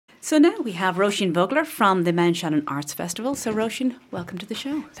So now we have Roisin Vogler from the Mount Shannon Arts Festival. So Roisin, welcome to the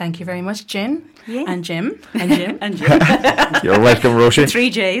show. Thank you very much, Jen. Yeah. And Jim. And Jim. And Jim. You're welcome, Roisin.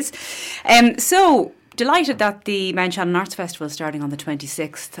 3 J's. So delighted that the Mount Shannon Arts Festival is starting on the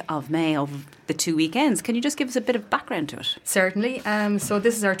 26th of May over the 2 weekends. Can you just give us a bit of background to it? Certainly. So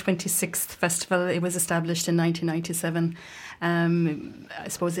this is our 26th festival. It was established in 1997. I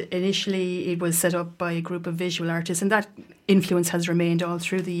suppose initially it was set up by a group of visual artists, and that influence has remained all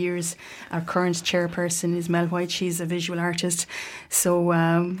through the years. Our current chairperson is Mel White. She's a visual artist. So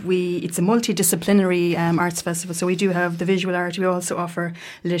it's a multidisciplinary arts festival. So we do have the visual art. We also offer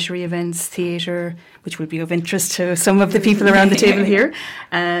literary events, theatre, which will be of interest to some of the people around the table here.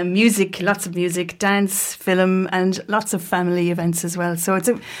 Music, lots of music, dance, film, and lots of family events as well. So it's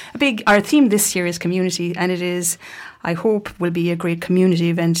a big. Our theme this year is community, and it is, I hope, will be a great community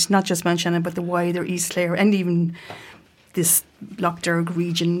event, not just Mount Shannon, but the wider East Clare and even this Lough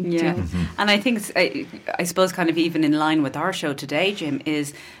region. Yeah. Mm-hmm. And I think, I suppose, kind of even in line with our show today, Jim,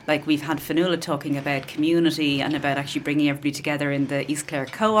 is like we've had Fionnuala talking about community and about actually bringing everybody together in the East Clare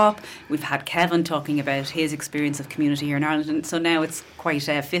Co-op. We've had Kevin talking about his experience of community here in Ireland. And so now it's quite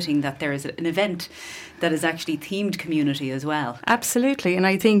fitting that there is an event that is actually themed community as well. Absolutely. And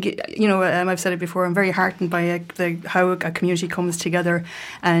I think, I've said it before, I'm very heartened by how a community comes together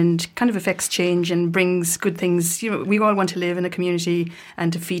and kind of affects change and brings good things. We all want to live in a community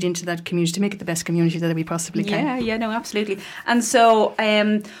and to feed into that community, to make it the best community that we possibly can. Yeah, no, absolutely. And so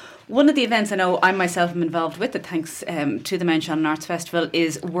one of the events I know I myself am involved with, that thanks to the Mount Shannon Arts Festival,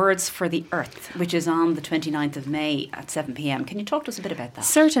 is Words for the Earth, which is on the 29th of May at 7 p.m. Can you talk to us a bit about that?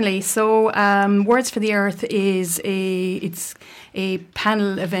 Certainly. So Words for the Earth is a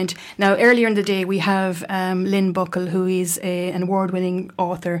panel event. Now, earlier in the day, we have Lynn Buckle, who is an award-winning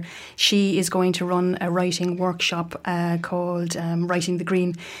author. She is going to run a writing workshop called Writing the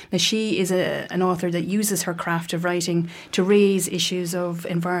Green. Now, she is an author that uses her craft of writing to raise issues of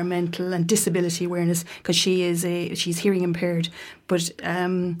environmental and disability awareness, because she's hearing impaired. But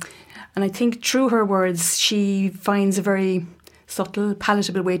and I think through her words, she finds a very subtle,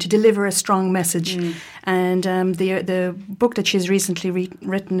 palatable way to deliver a strong message. And the book that she's recently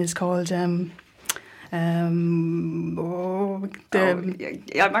written is called I'm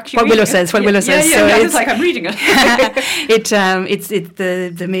actually What Willow Says. What Willow Says. So it's like I'm reading it. It's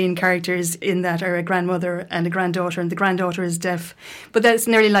the main characters in that are a grandmother and a granddaughter, and the granddaughter is deaf. But that's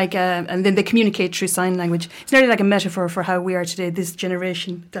nearly like and then they communicate through sign language. It's nearly like a metaphor for how we are today, this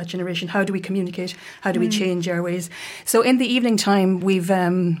generation, that generation. How do we communicate? How do we change our ways? So in the evening time, we've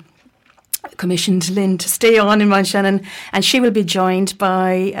commissioned Lynn to stay on in Mount Shannon, and she will be joined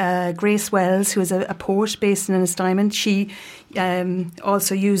by Grace Wells, who is a poet based in Ennisdiamond. She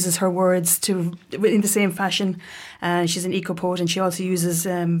also uses her words in the same fashion. She's an eco-poet, and she also uses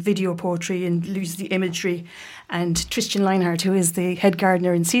video poetry and uses the imagery. And Tristan Leinhardt, who is the head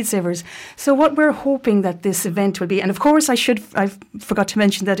gardener in Seed Savers. So what we're hoping that this event will be, and of course I forgot to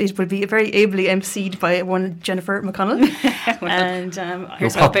mention that it will be very ably emceed by one Jennifer McConnell. And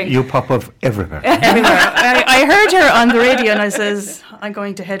you pop up everywhere. Everywhere. I heard her on the radio, and I says, I'm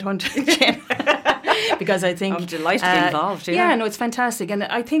going to headhunt Jen. Because I think I'm delighted to be involved. Yeah, no, it's fantastic, and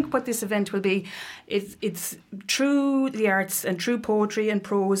I think what this event will be, it's through the arts and through poetry and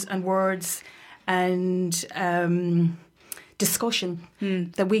prose and words and discussion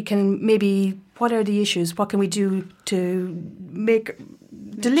that we can maybe. What are the issues? What can we do to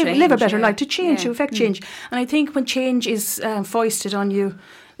live a better life, to change, to affect change? And I think when change is foisted on you.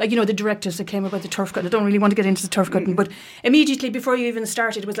 Like, the directives that came about the turf cutting. I don't really want to get into the turf cutting, but immediately before you even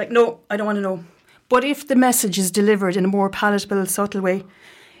started, it was like, no, I don't want to know. But if the message is delivered in a more palatable, subtle way,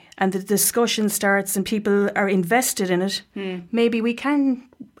 and the discussion starts and people are invested in it, maybe we can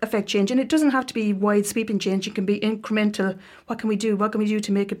affect change. And it doesn't have to be wide sweeping change. It can be incremental. What can we do? What can we do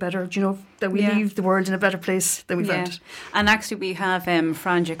to make it better? That we leave the world in a better place than we found it. And actually we have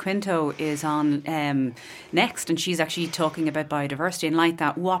Franja Quinto is on next, and she's actually talking about biodiversity and like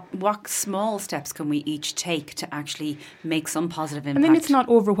that. What small steps can we each take to actually make some positive impact? And then it's not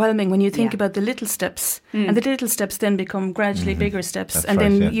overwhelming when you think about the little steps, and the little steps then become gradually bigger steps. That's and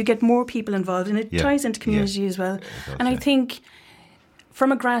right, then you get more people involved, and it ties into community as well. And I think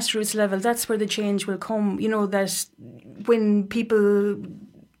from a grassroots level, that's where the change will come. That when people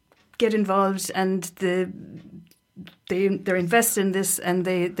get involved and they're invested in this, and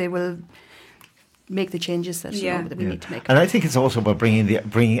they will make the changes that we need to make. And I think it's also about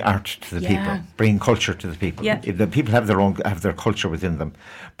bringing art to the people, bringing culture to the people. Yeah. The people have their culture within them.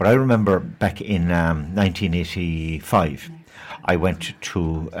 But I remember back in 1985, I went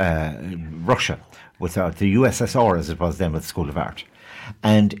to Russia with the USSR, as it was then, with the School of Art.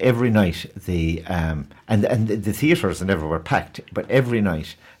 And every night the theatres and everywhere were packed, but every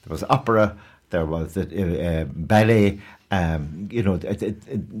night there was opera, there was the ballet. It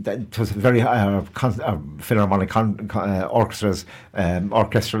was very philharmonic orchestras,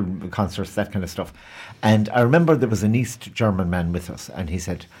 orchestral concerts, that kind of stuff. And I remember there was an East German man with us, and he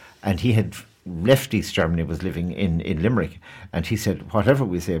said, and he had left East Germany, was living in Limerick, and he said, whatever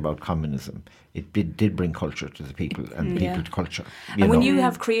we say about communism, it did bring culture to the people and people to culture. And when you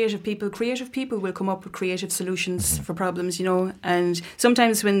have creative people will come up with creative solutions for problems, and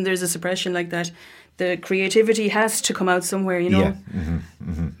sometimes when there's a suppression like that, the creativity has to come out somewhere, Yeah.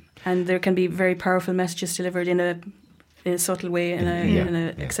 And there can be very powerful messages delivered in a subtle way, in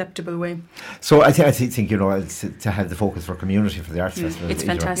an acceptable way. So I think to have the focus for community for the arts festival. It's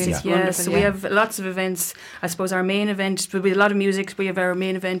fantastic. So we have lots of events. I suppose our main event will be a lot of music. We have our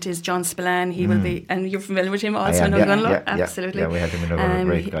main event is John Spillane. He will be, and you're familiar with him also. Absolutely. Yeah, we had him in a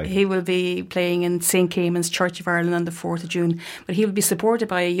great guy. He will be playing in St. Caiman's Church of Ireland on the 4th of June. But he will be supported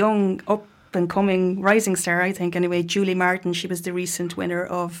by a young up-and-coming rising star, I think, anyway, Julie Martin. She was the recent winner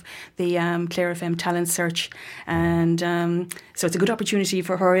of the Clare FM Talent Search, and so it's a good opportunity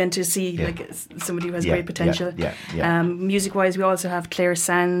for her and to see somebody who has great potential. Music-wise, we also have Claire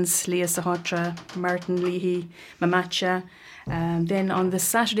Sands, Leah Sahotra, Martin Leahy, Mamacha. Then on the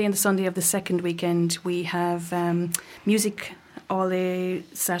Saturday and the Sunday of the second weekend, we have music all day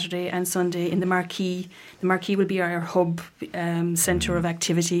Saturday and Sunday in the Marquee. The Marquee will be our hub centre of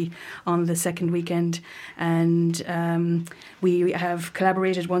activity on the second weekend, and we have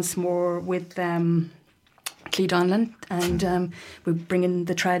collaborated once more with Clee Donlan, and we're bringing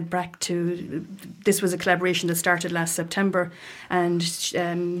the trad back to. This was a collaboration that started last September, and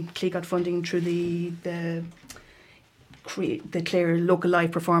Clee got funding through the Clare local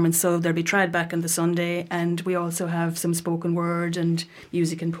live performance, so there'll be trad back on the Sunday, and we also have some spoken word and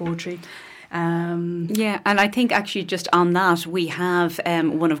music and poetry. And I think actually just on that we have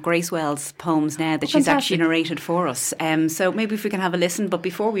one of Grace Wells' poems now that she's actually narrated for us, so maybe if we can have a listen. But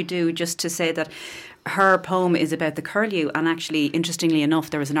before we do, just to say that her poem is about the curlew, and actually interestingly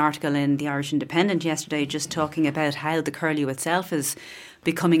enough there was an article in the Irish Independent yesterday just talking about how the curlew itself is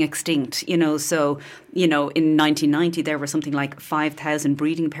becoming extinct, so in 1990 there were something like 5,000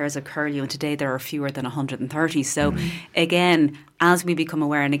 breeding pairs of curlew, and today there are fewer than 130. So again, as we become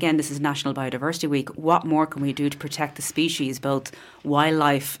aware, and again this is National Biodiversity Week, what more can we do to protect the species, both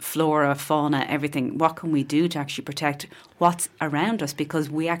wildlife, flora, fauna, everything? What can we do to actually protect what's around us, because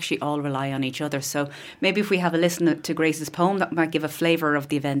we actually all rely on each other? So maybe if we have a listen to Grace's poem, that might give a flavour of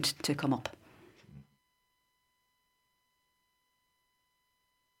the event to come up.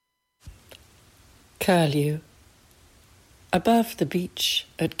 Curlew. Above the beach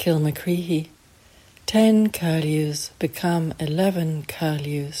at Kilmacreehey, 10 curlews become 11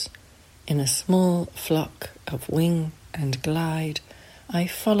 curlews. In a small flock of wing and glide, I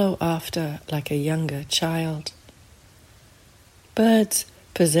follow after like a younger child. Birds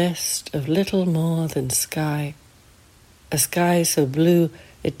possessed of little more than sky, a sky so blue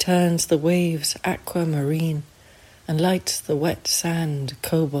it turns the waves aquamarine and lights the wet sand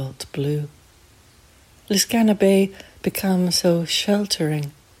cobalt blue. Liscannah Bay becomes so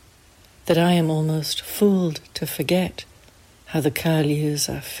sheltering that I am almost fooled to forget how the curlews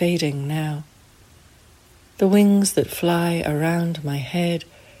are fading now. The wings that fly around my head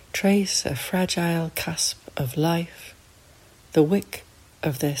trace a fragile cusp of life. The wick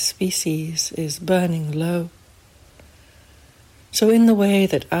of their species is burning low. So in the way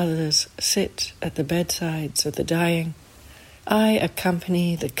that others sit at the bedsides of the dying, I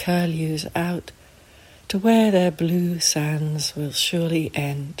accompany the curlews out to where their blue sands will surely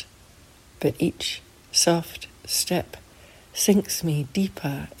end, but each soft step sinks me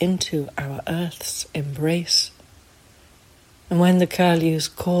deeper into our earth's embrace. And when the curlews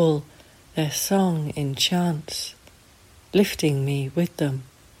call, their song enchants, lifting me with them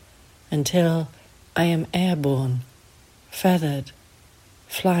until I am airborne, feathered,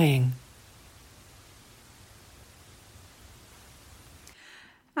 flying.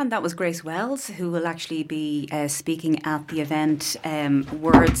 And that was Grace Wells, who will actually be speaking at the event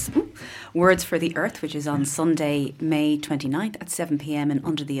Words for the Earth, which is on Sunday, May 29th at 7 p.m. in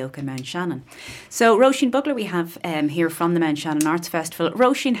Under the Oak in Mount Shannon. So Roisin Bugler we have here from the Mount Shannon Arts Festival.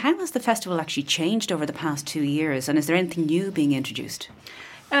 Roisin, how has the festival actually changed over the past 2 years, and is there anything new being introduced?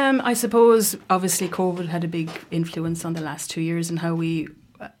 I suppose obviously COVID had a big influence on the last 2 years and how we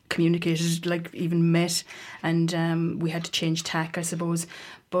communicated, even met, and we had to change tack, I suppose.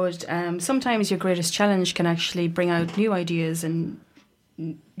 But sometimes your greatest challenge can actually bring out new ideas and,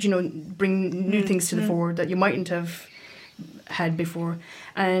 bring new things to the fore that you mightn't have had before.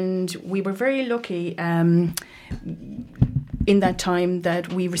 And we were very lucky in that time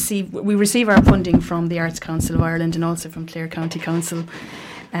that we receive our funding from the Arts Council of Ireland and also from Clare County Council.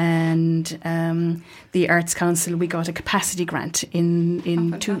 And the Arts Council, we got a capacity grant in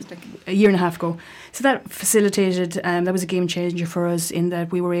a year and a half ago. So that facilitated, that was a game changer for us in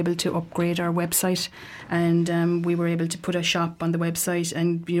that we were able to upgrade our website, and we were able to put a shop on the website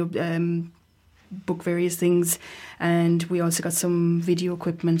and book various things. And we also got some video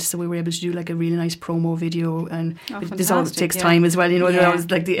equipment, so we were able to do like a really nice promo video. And this all takes time as well, that was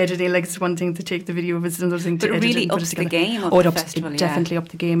like the editing, like it's one thing to take the video, but it's another thing to edit really it and put it together. The game of the festival, it definitely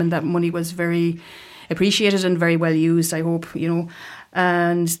upped the game, and that money was very appreciated and very well used, I hope,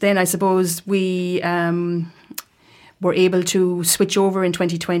 And then I suppose we were able to switch over in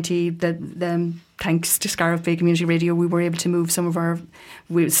 2020, thanks to Scariff Bay Community Radio, we were able to move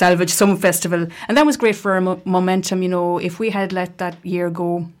we salvage some festival. And that was great for our momentum. If we had let that year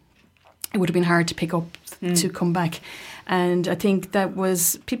go, it would have been hard to pick up, to come back. And I think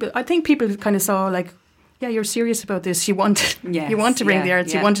people kind of saw like, yeah, you're serious about this. You want to bring the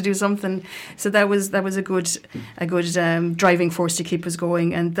arts. You want to do something. So that was a good driving force to keep us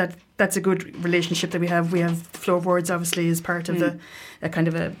going, and that's a good relationship that we have. We have Floorboards obviously as part of a kind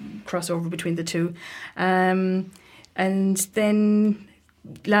of a crossover between the two, and then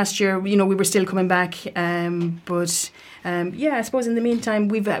last year, we were still coming back, but I suppose in the meantime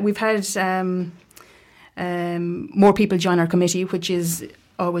we've had more people join our committee, which is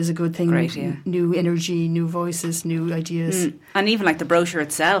always a good thing. Great, yeah. New energy, new voices, new ideas. And even like the brochure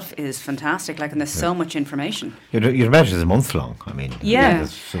itself is fantastic, and there's so much information. You'd imagine it's a month long. I mean,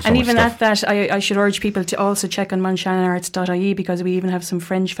 there's so and even at that, I should urge people to also check on monshannonarts.ie, because we even have some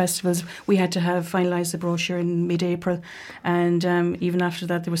fringe festivals. We had to have finalised the brochure in mid-April, and even after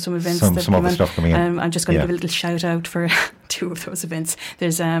that there were some events some other stuff coming in. I'm just going to give a little shout out for two of those events.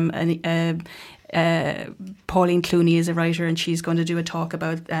 There's Pauline Clooney is a writer, and she's going to do a talk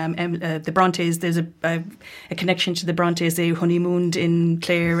about the Brontes. There's a connection to the Brontes. They honeymooned in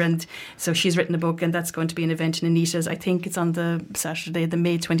Clare, and so she's written a book, and that's going to be an event in Anita's. I think it's on the Saturday, the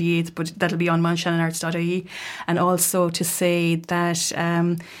May 28th, but that'll be on monshannonarts.ie. And also to say that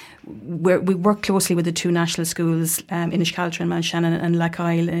we work closely with the two national schools, Inishcaltra and Manshannon, and Lough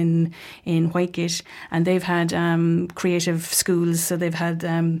in Whitegate, and they've had creative schools. So they've had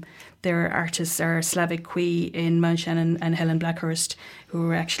their artists are Slavic Quay in Manshannon and Helen Blackhurst,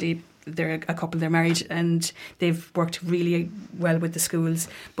 who are actually, they're a couple, they're married, and they've worked really well with the schools.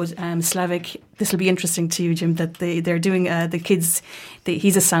 But Slavic, this will be interesting to you, Jim, that they're doing the kids.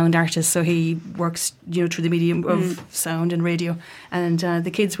 He's a sound artist, so he works through the medium of sound and radio. And the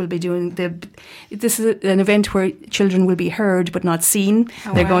kids will be doing this is an event where children will be heard but not seen.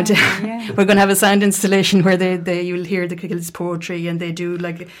 They're going to we're going to have a sound installation where you'll hear the kids' poetry, and they do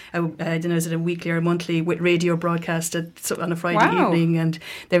like I don't know, is it a weekly or a monthly radio broadcast on a Friday evening, and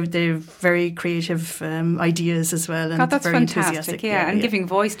they're very creative ideas as well, and God, that's very fantastic. enthusiastic. And giving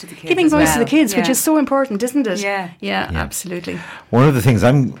voice to the kids. Giving voice to the kids, which is so important, isn't it? Yeah, absolutely. One of the things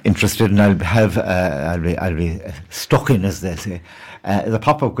I'm interested in, I'll be stuck in, as they say, the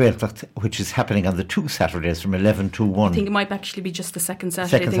pop-up Gaeltacht, which is happening on the 2 Saturdays from 11 to 1. I think it might actually be just the second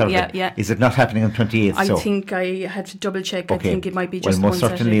Saturday. Yeah. Is it not happening on 28th? I think I had to double check. Okay. I think it might be just most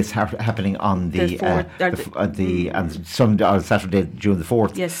one certainly Saturday. it's happening on the Sunday or Saturday, June the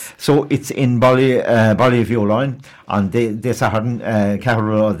 4th. Yes. So it's in Ballyvioline on the Saturday,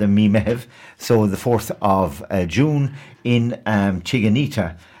 Carol the Mehev. So the 4th of June in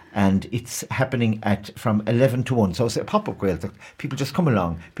Chiganita. And it's happening from 11 to 1. So it's a pop-up Gaeltacht. People just come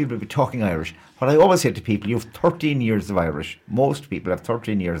along. People will be talking Irish. What I always say to people, you have 13 years of Irish. Most people have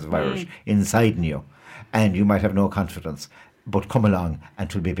 13 years of Irish inside you. And you might have no confidence. But come along and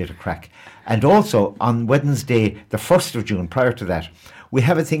it'll be a bit of crack. And also on Wednesday, the 1st of June, prior to that, we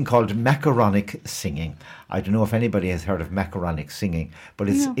have a thing called macaronic singing. I don't know if anybody has heard of macaronic singing, but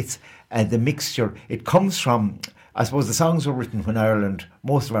it's the mixture. It comes from, I suppose the songs were written when Ireland,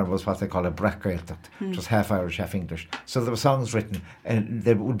 most of Ireland was what they call a Brak Gaeltacht, just half Irish, half English. So there were songs written, and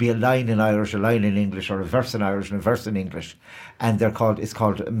there would be a line in Irish, a line in English, or a verse in Irish and a verse in English. And it's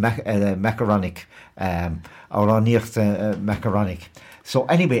called macaronic, or Anicht macaronic. So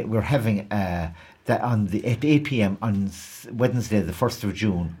anyway, we're having that at 8 p.m. on Wednesday, the 1st of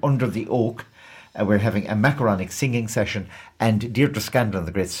June, under the oak. we're having a macaronic singing session, and Deirdre Scanlon,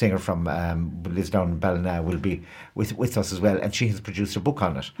 the great singer from lives down in Ballina, will be with us as well, and she has produced a book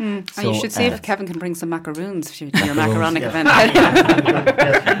on it. So, you should see if Kevin can bring some macaroons to your macaronic event.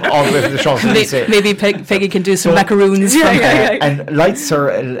 All the way from the Champs-Élysées. Maybe Peggy can do some macaroons. And lights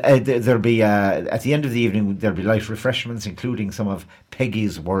are there'll be at the end of the evening there'll be light refreshments, including some of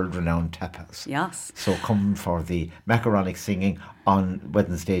Peggy's world-renowned tapas. Yes. So come for the macaronic singing on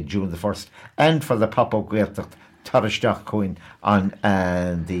Wednesday, June the 1st, and for the pop-up Gaeltacht Taristach Coin on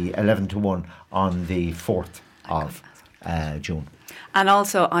the 11 to 1 on the 4th of June. And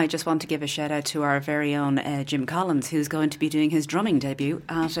also, I just want to give a shout out to our very own Jim Collins, who's going to be doing his drumming debut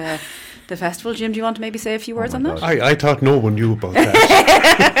at the festival. Jim, do you want to maybe say a few words on that? I thought no one knew about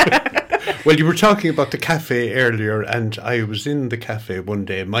that. Well, you were talking about the cafe earlier, and I was in the cafe one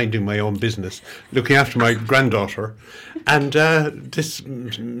day minding my own business, looking after my granddaughter, and this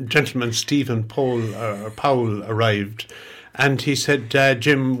gentleman, Stephen Powell, arrived. And he said,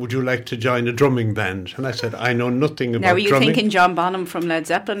 Jim, would you like to join a drumming band? And I said, I know nothing about drumming. Now, were you thinking John Bonham from Led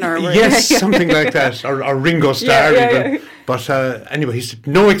Zeppelin? Or yes, something like that. Or Ringo Starr even. But anyway, he said,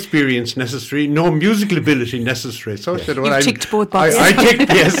 no experience necessary, no musical ability necessary. So I said, well, you ticked both boxes. I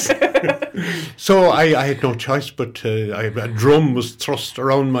ticked, yes. So I had no choice, but a drum was thrust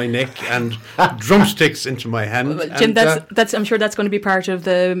around my neck and drumsticks into my hand. Well, Jim, that's I'm sure that's going to be part of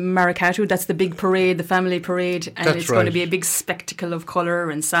the Maracatu. That's the big parade, the family parade, and it's going to be a big spectacle of colour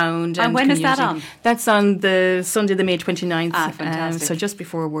and sound. And when community. is that on? That's on the Sunday, the May 29th. Fantastic. So just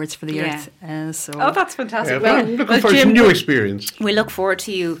before Words for the Earth. Oh, that's fantastic. Yeah, looking forward to Jim, new experience. We look forward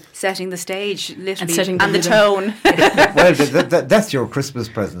to you setting the stage, literally, and the tone. Well, that's your Christmas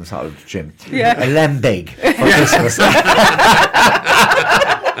present, Jim. Yeah. A lambeg for Christmas.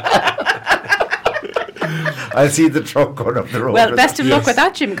 I'll see the truck going up the road. Well, best of luck with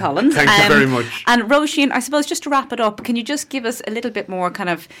that, Jim Collins. Thank you very much. And Roisin, I suppose just to wrap it up, can you just give us a little bit more kind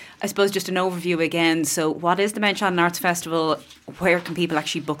of, I suppose, just an overview again? So what is the Mount Shannon Arts Festival? Where can people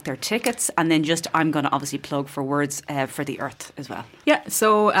actually book their tickets? And then just, I'm going to obviously plug for Words for the Earth as well. Yeah,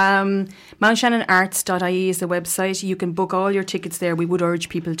 so mountshannonarts.ie is the website. You can book all your tickets there. We would urge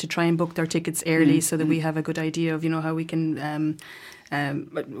people to try and book their tickets early so that we have a good idea of, how we can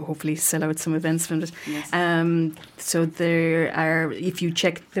hopefully sell out some events from it. Yes. So there are, if you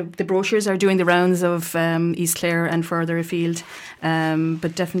check, the brochures are doing the rounds of East Clare and further afield,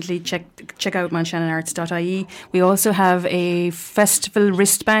 but definitely check out mountshannonarts.ie. We also have a festival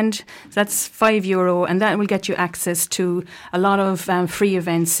wristband. That's €5, and that will get you access to a lot of free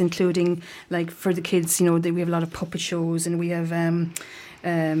events, including, like, for the kids, we have a lot of puppet shows, and we have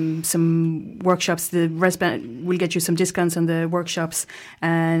some workshops. The wristband will get you some discounts on the workshops,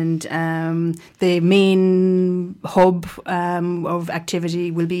 and the main hub of activity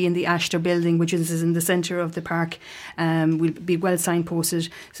will be in the Ashtor building, which is in the centre of the park. Will be well signposted,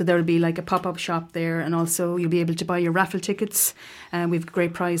 so there will be like a pop-up shop there, and also you'll be able to buy your raffle tickets. We've a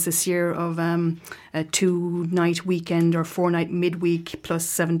great prize this year of a 2-night weekend or 4-night midweek plus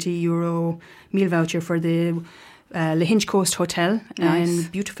 €70 meal voucher for the Lahinch Coast Hotel. Nice.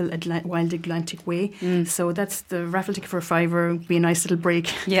 And beautiful Wild Atlantic Way. So that's the raffle ticket for a $5. Be a nice little break.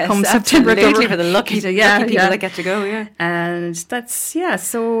 Yes, come September. Absolutely, for the lucky people that get to go. Yeah, and that's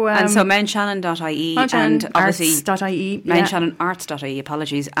so. And so mountshannon.ie and obviously mountshannon.ie, mountshannon.arts.ie.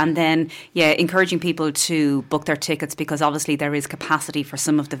 Apologies, and then encouraging people to book their tickets, because obviously there is capacity for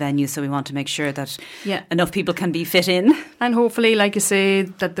some of the venues, so we want to make sure that enough people can be fit in. And hopefully, like you say,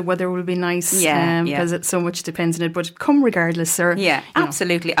 that the weather will be nice. Because it so much depends on it. But come regardless, sir. Yeah,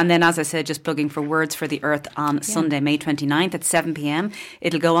 absolutely. And then, as I said, just plugging for Words for the Earth on Sunday, May 29th at 7 p.m.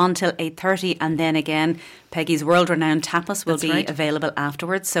 It'll go on till 8:30, and then again, Peggy's world-renowned tapas will be available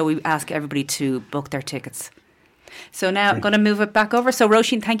afterwards. So we ask everybody to book their tickets. So now I'm going to move it back over. So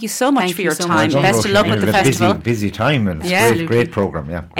Roisin, thank you so much for your time. Best of luck with the festival. Busy time, and it's great programme,